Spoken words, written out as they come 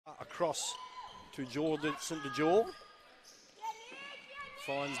across to Jordan St. Jaw.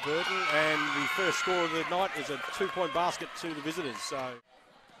 Finds Burton, and the first score of the night is a 2-point basket to the visitors. So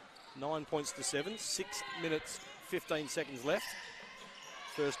 9 points to 7, 6 minutes, 15 seconds left.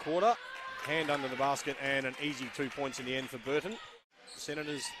 First quarter, hand under the basket, and an easy 2 points in the end for Burton.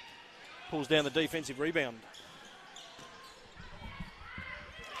 Senators pulls down the defensive rebound.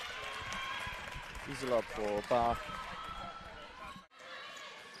 Easy lob for Bar.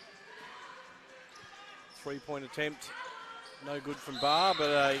 3-point attempt, no good from Bar,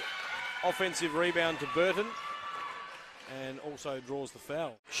 but a offensive rebound to Burton, and also draws the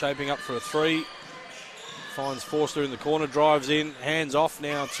foul. Shaping up for a three, finds Forster in the corner, drives in, hands off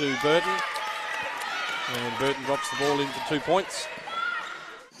now to Burton, and Burton drops the ball into 2 points.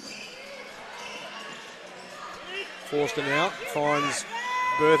 Forster now finds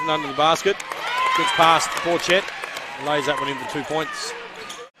Burton under the basket, gets past Porchett, lays that one in for 2 points.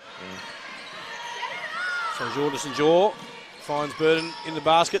 So Jordan St. Jaw finds Burton in the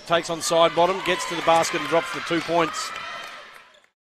basket, takes on side bottom, gets to the basket and drops the 2 points.